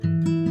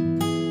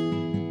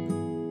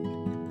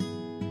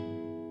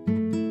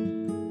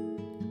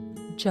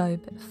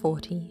Job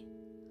 40.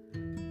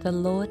 The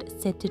Lord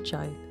said to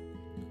Job,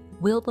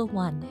 "Will the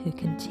one who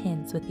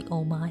contends with the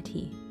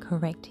Almighty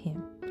correct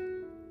him?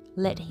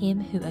 Let him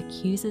who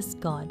accuses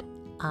God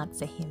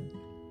answer him."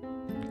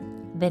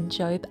 Then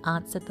Job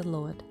answered the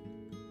Lord,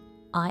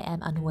 "I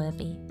am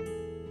unworthy.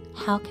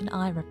 How can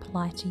I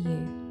reply to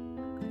you?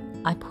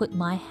 I put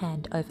my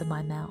hand over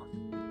my mouth.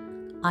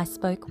 I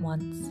spoke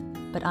once,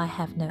 but I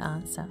have no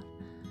answer.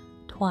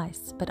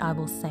 Twice, but I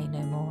will say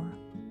no more."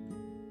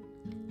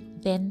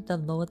 Then the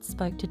Lord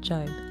spoke to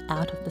Job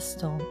out of the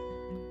storm.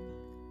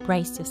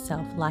 "Brace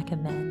yourself like a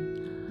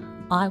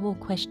man. I will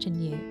question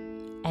you,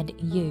 and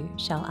you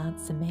shall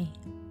answer me.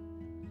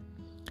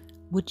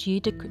 Would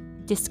you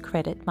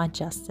discredit my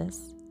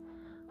justice?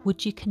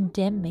 Would you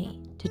condemn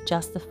me to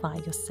justify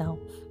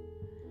yourself?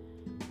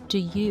 Do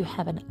you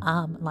have an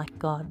arm like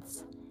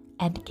God's,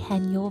 and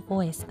can your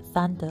voice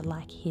thunder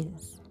like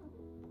His?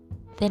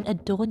 Then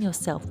adorn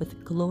yourself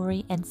with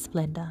glory and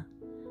splendor,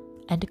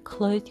 and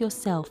clothe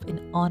yourself in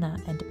honor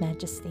and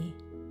majesty.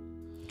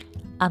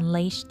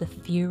 Unleash the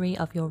fury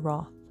of your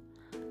wrath.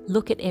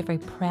 Look at every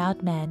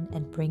proud man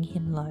and bring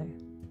him low.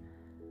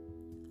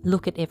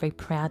 Look at every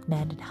proud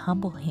man and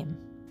humble him.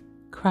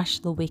 Crush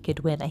the wicked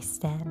where they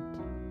stand.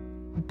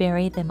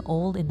 Bury them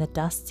all in the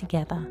dust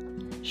together.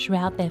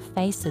 Shroud their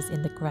faces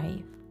in the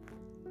grave.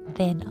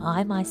 Then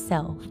I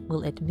myself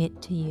will admit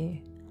to you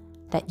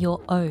that your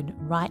own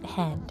right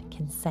hand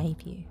can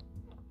save you.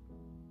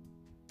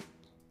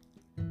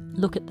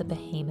 Look at the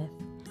behemoth,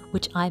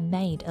 which I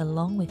made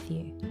along with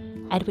you,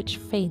 and which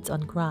feeds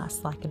on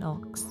grass like an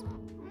ox.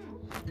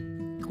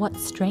 What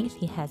strength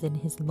he has in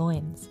his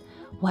loins,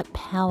 what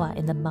power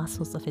in the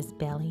muscles of his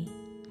belly.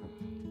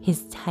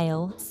 His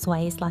tail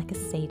sways like a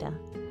cedar,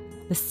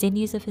 the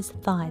sinews of his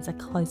thighs are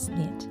close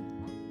knit.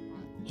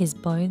 His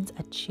bones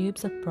are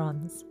tubes of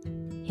bronze,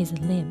 his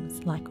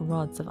limbs like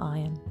rods of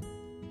iron.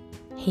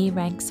 He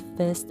ranks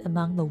first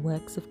among the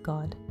works of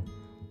God,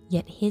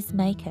 yet his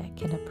Maker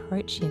can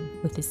approach him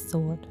with his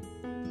sword.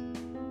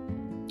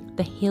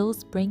 The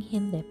hills bring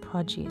him their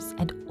produce,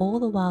 and all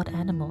the wild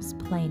animals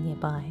play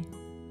nearby.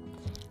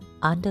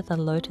 Under the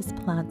lotus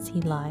plants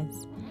he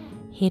lies,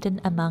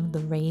 hidden among the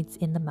reeds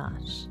in the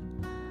marsh.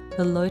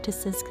 The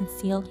lotuses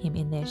conceal him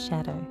in their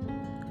shadow.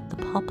 The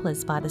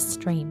poplars by the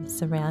stream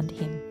surround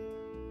him.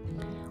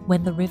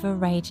 When the river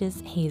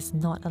rages, he is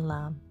not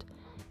alarmed.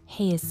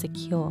 He is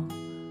secure,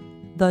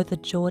 though the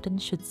Jordan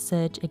should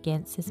surge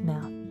against his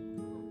mouth.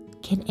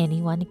 Can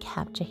anyone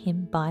capture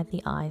him by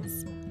the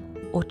eyes,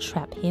 or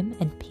trap him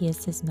and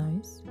pierce his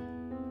nose?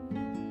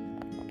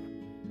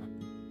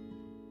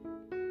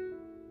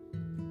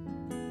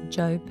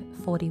 Job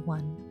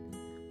 41.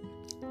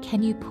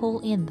 Can you pull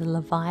in the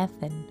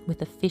Leviathan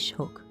with a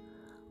fishhook,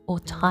 or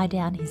tie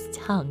down his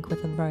tongue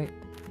with a rope?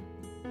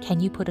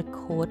 Can you put a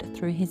cord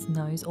through his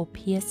nose, or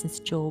pierce his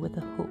jaw with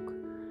a hook?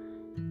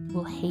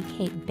 Will he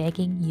keep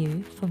begging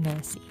you for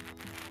mercy?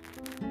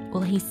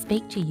 Will he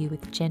speak to you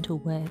with gentle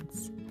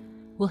words?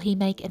 Will he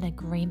make an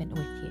agreement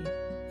with you,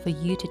 for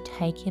you to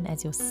take him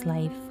as your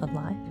slave for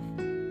life?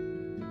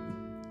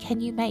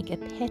 Can you make a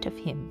pet of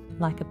him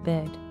like a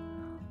bird,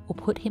 or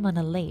put him on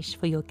a leash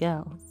for your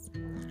girls?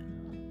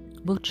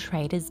 Will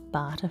traders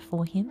barter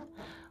for him?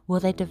 Will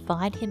they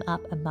divide him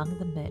up among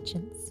the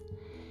merchants?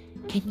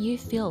 Can you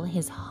fill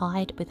his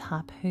hide with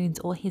harpoons,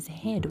 or his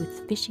head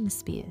with fishing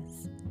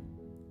spears?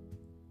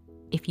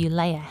 If you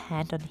lay a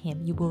hand on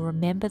him, you will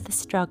remember the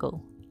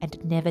struggle and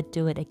never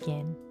do it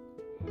again.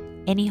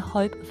 Any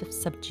hope of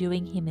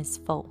subduing him is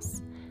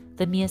false.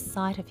 The mere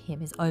sight of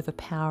him is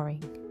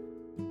overpowering.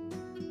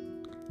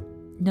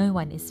 No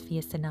one is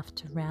fierce enough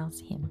to rouse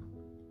him.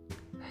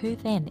 Who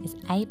then is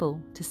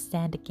able to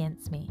stand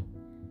against me?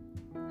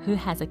 Who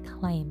has a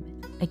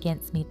claim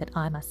against me that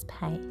I must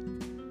pay?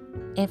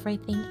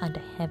 Everything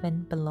under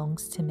heaven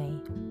belongs to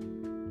me.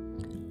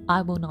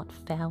 I will not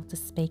fail to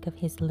speak of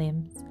his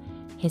limbs,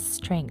 his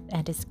strength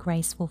and his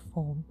graceful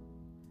form.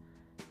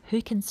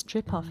 Who can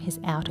strip off his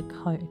outer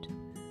coat?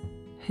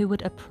 Who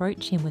would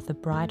approach him with a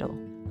bridle?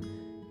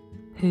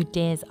 Who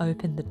dares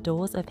open the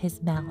doors of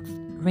his mouth,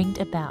 ringed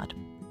about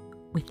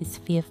with his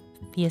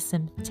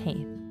fearsome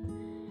teeth?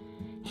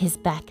 His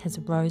back has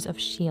rows of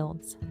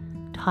shields,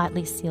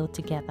 tightly sealed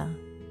together.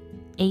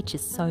 Each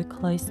is so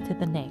close to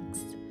the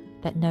next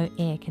that no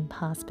air can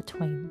pass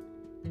between.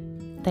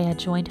 They are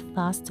joined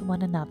fast to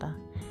one another.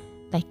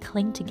 They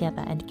cling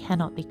together and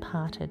cannot be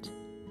parted.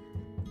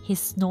 His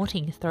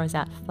snorting throws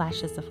out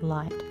flashes of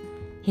light.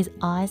 His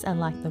eyes are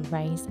like the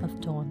rays of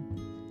dawn.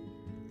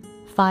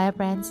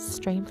 Firebrands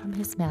stream from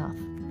his mouth.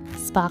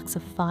 Sparks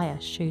of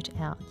fire shoot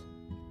out.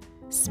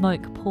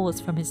 Smoke pours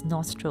from his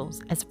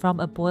nostrils as from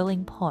a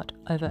boiling pot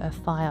over a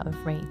fire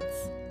of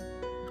reeds.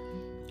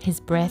 His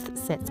breath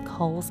sets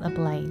coals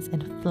ablaze,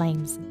 and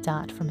flames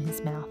dart from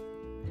his mouth.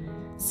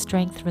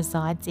 Strength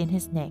resides in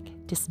his neck,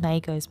 dismay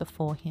goes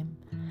before him.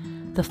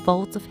 The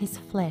folds of his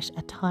flesh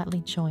are tightly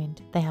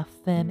joined, they are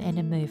firm and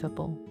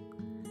immovable.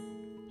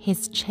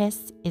 His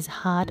chest is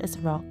hard as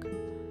rock,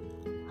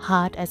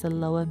 hard as a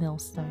lower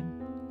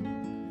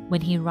millstone. When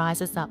he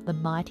rises up, the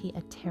mighty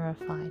are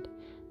terrified.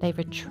 they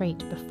retreat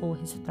before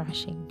his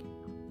thrashing.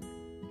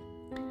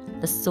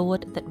 The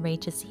sword that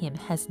reaches him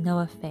has no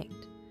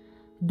effect,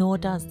 nor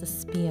does the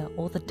spear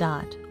or the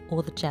dart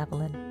or the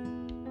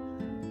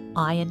javelin.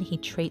 Iron he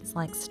treats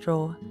like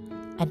straw,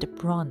 and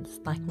bronze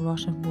like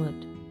rotten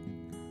wood.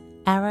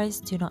 Arrows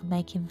do not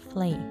make him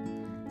flee,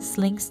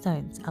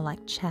 slingstones are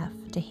like chaff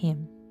to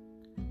him.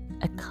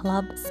 A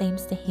club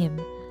seems to him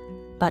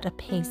but a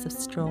piece of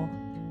straw.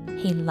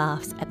 He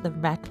laughs at the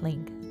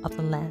rattling of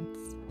the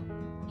lance.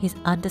 His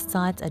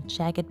undersides are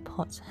jagged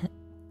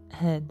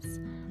potsherds,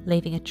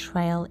 leaving a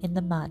trail in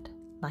the mud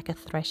like a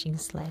threshing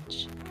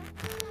sledge.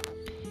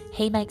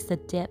 He makes the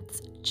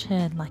depths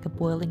churn like a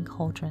boiling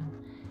cauldron,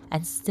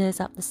 and stirs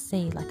up the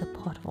sea like a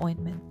pot of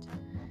ointment.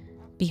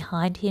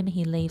 Behind him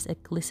he leaves a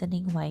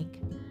glistening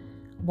wake.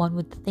 One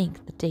would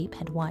think the deep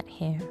had white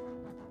hair.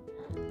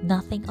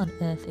 Nothing on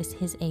earth is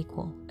his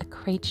equal, a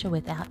creature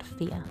without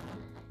fear.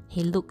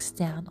 He looks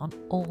down on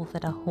all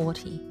that are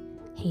haughty.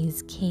 He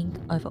is king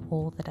over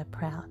all that are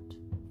proud.